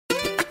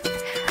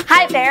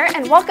Hi there,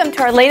 and welcome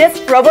to our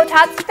latest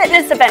Robotots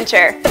fitness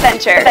adventure.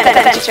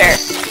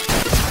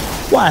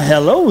 Why,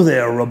 hello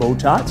there,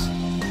 Robotots.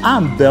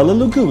 I'm Bela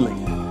Luguli,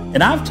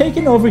 and I've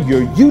taken over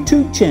your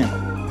YouTube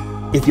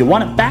channel. If you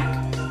want it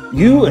back,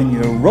 you and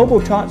your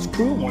Robotots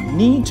crew will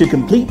need to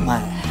complete my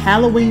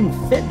Halloween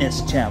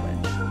fitness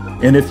challenge.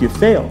 And if you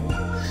fail,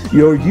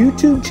 your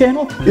YouTube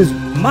channel is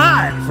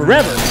mine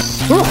forever.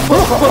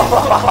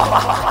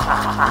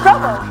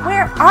 Robo,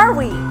 where are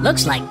we?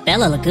 Looks like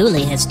Bela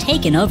Luguli has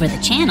taken over the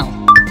channel.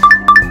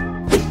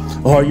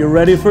 Are you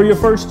ready for your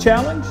first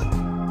challenge?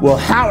 Well,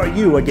 how are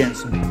you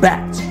against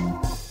bats?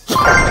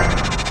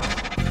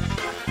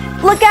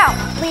 Look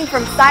out! Lean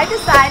from side to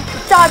side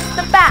to dodge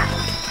the bat.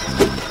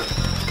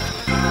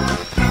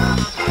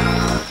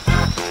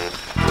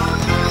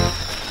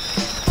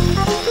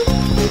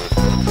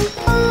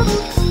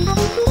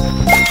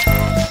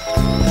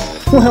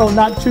 Well,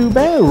 not too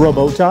bad,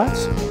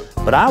 Robotots.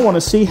 But I want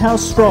to see how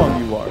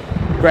strong you are.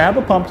 Grab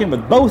a pumpkin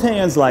with both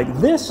hands like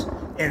this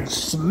and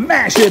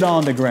smash it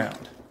on the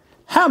ground.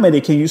 How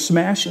many can you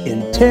smash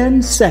in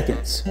 10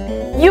 seconds?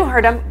 You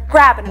heard him.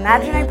 Grab an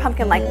imaginary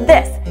pumpkin like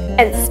this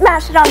and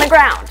smash it on the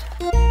ground.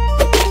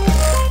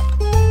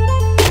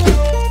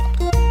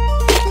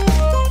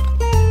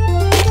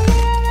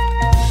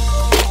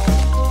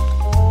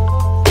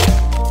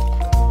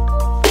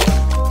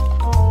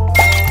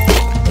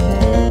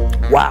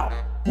 Wow,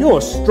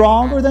 you're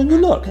stronger than you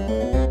look.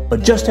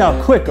 But just how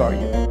quick are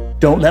you?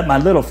 Don't let my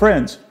little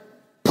friends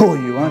pull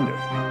you under.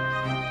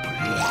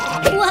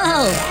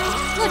 Whoa!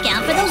 Look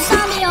out for those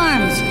zombie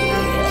arms!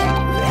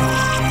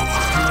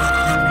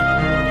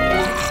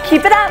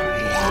 Keep it up.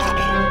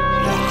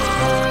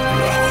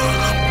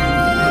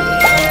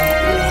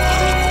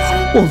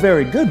 Well,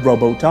 very good,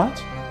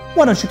 Robotots.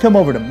 Why don't you come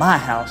over to my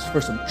house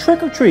for some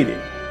trick-or-treating?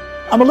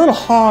 I'm a little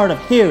hard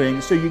of hearing,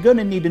 so you're going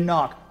to need to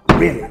knock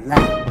really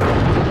loud.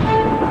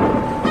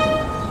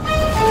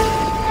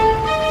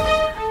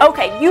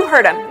 Okay, you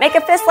heard him. Make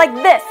a fist like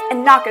this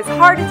and knock as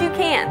hard as you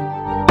can.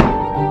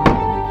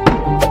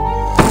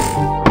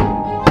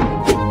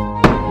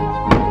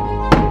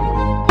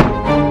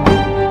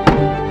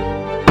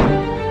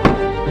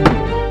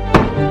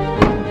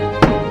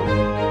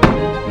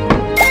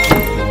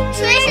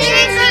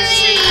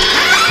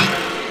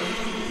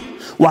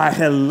 Why,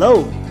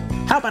 hello.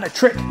 How about a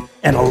trick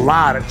and a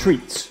lot of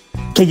treats?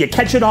 Can you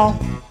catch it all?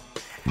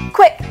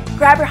 Quick,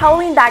 grab your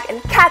Halloween bag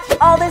and catch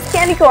all this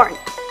candy corn.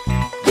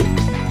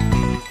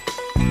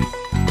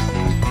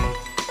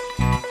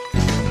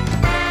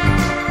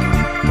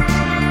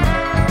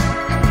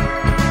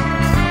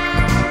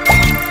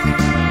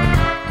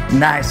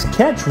 Nice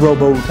catch,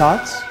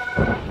 Robotots.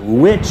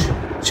 Which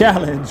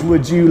challenge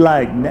would you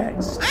like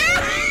next?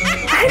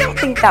 I don't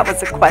think that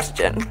was a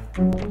question.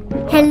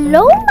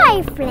 Hello,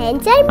 my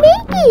friends. I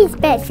made a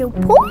special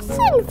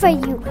potion for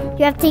you.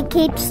 You have to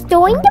keep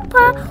stirring the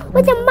pot,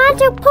 or the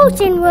magic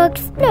potion will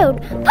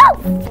explode.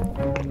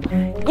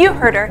 Poof! You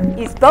heard her.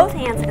 Use both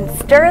hands and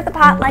stir the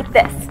pot like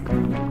this.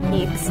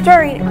 Keep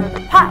stirring or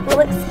the pot will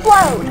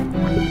explode.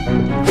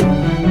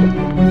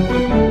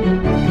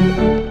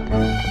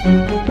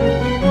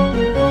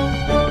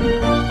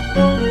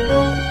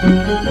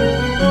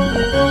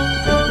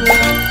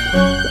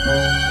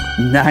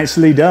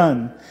 Nicely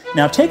done.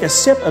 Now take a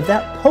sip of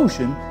that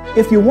potion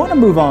if you want to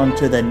move on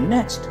to the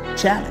next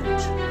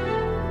challenge.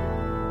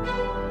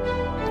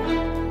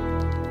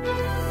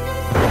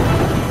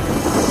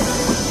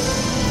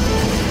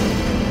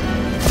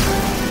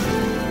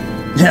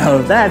 Now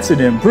that's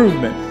an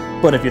improvement,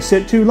 but if you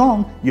sit too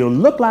long, you'll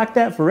look like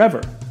that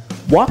forever.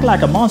 Walk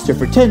like a monster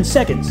for 10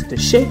 seconds to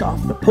shake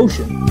off the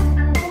potion.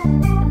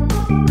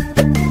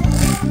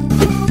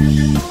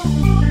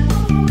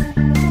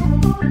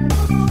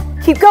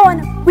 Keep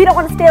going. We don't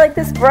want to stay like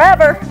this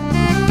forever.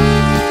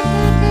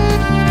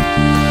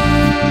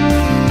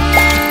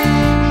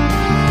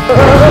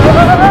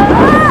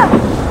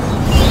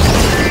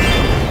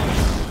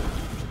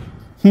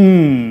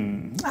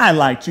 I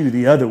liked you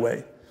the other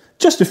way.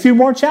 Just a few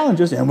more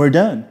challenges and we're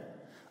done.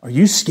 Are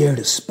you scared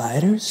of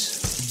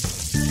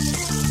spiders?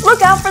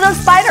 Look out for those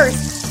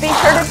spiders. Be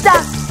sure to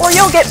duck or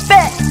you'll get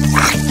bit.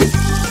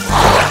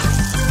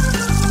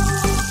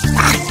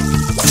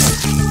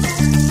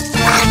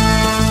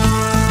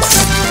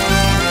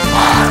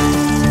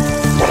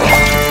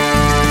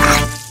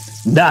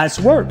 Nice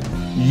work.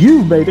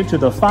 You made it to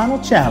the final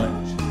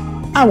challenge.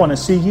 I want to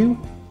see you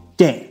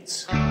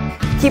dance.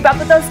 Keep up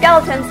with those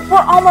skeletons. We're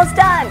almost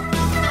done.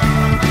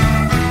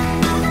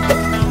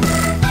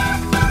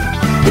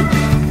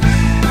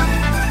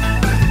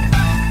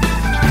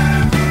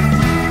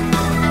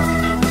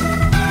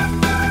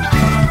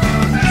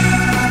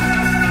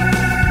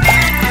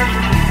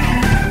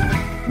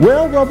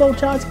 Well,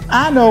 Robotots,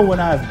 I know when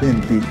I've been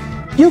beat.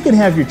 You can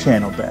have your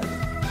channel back.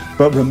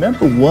 But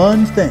remember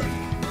one thing.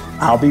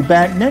 I'll be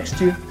back next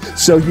year,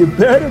 so you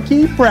better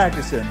keep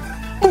practicing.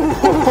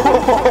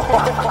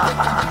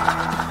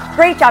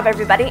 Great job,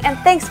 everybody, and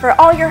thanks for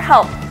all your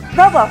help.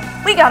 Robo,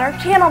 we got our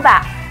channel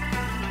back.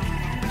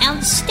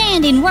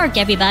 Outstanding work,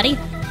 everybody.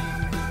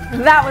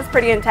 That was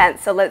pretty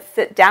intense, so let's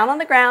sit down on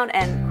the ground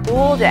and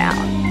cool down.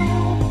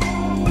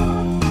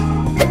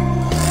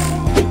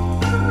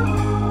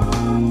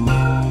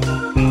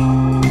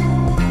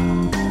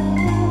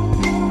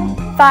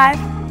 Five,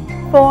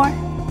 4,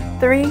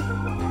 3, 2,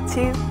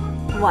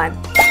 1.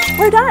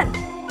 We're done.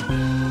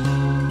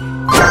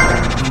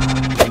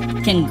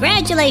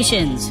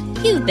 Congratulations!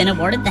 You've been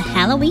awarded the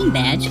Halloween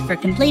badge for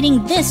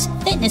completing this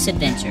fitness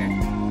adventure.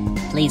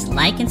 Please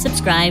like and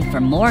subscribe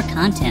for more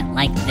content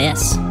like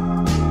this.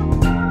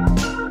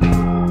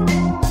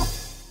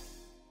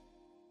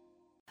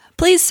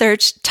 Please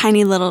search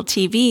Tiny Little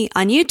TV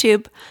on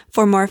YouTube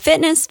for more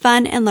fitness,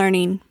 fun, and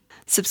learning.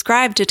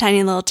 Subscribe to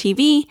Tiny Little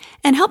TV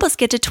and help us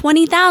get to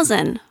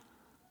 20,000.